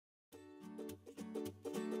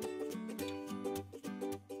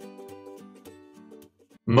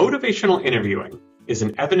Motivational interviewing is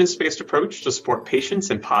an evidence-based approach to support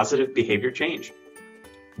patients in positive behavior change.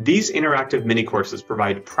 These interactive mini-courses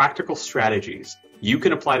provide practical strategies you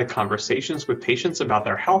can apply to conversations with patients about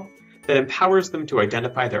their health that empowers them to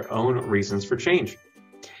identify their own reasons for change.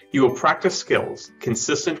 You will practice skills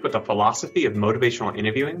consistent with the philosophy of motivational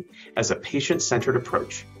interviewing as a patient-centered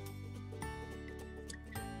approach.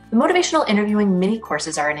 The Motivational Interviewing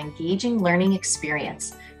mini-courses are an engaging learning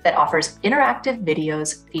experience that offers interactive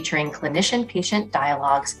videos featuring clinician-patient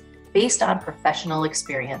dialogues based on professional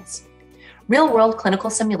experience. Real-world clinical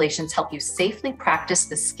simulations help you safely practice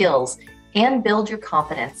the skills and build your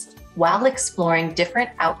confidence while exploring different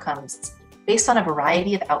outcomes based on a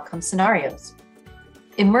variety of outcome scenarios.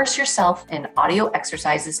 Immerse yourself in audio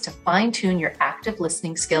exercises to fine-tune your active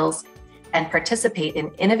listening skills and participate in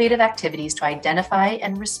innovative activities to identify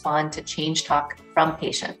and respond to change talk from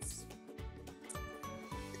patients.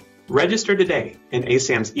 Register today in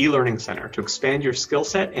ASAM's e-learning center to expand your skill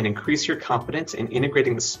set and increase your confidence in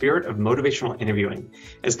integrating the spirit of motivational interviewing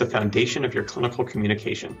as the foundation of your clinical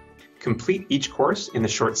communication. Complete each course in the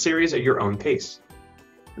short series at your own pace.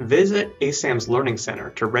 Visit ASAM's Learning Center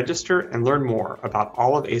to register and learn more about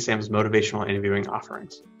all of ASAM's motivational interviewing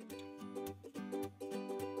offerings.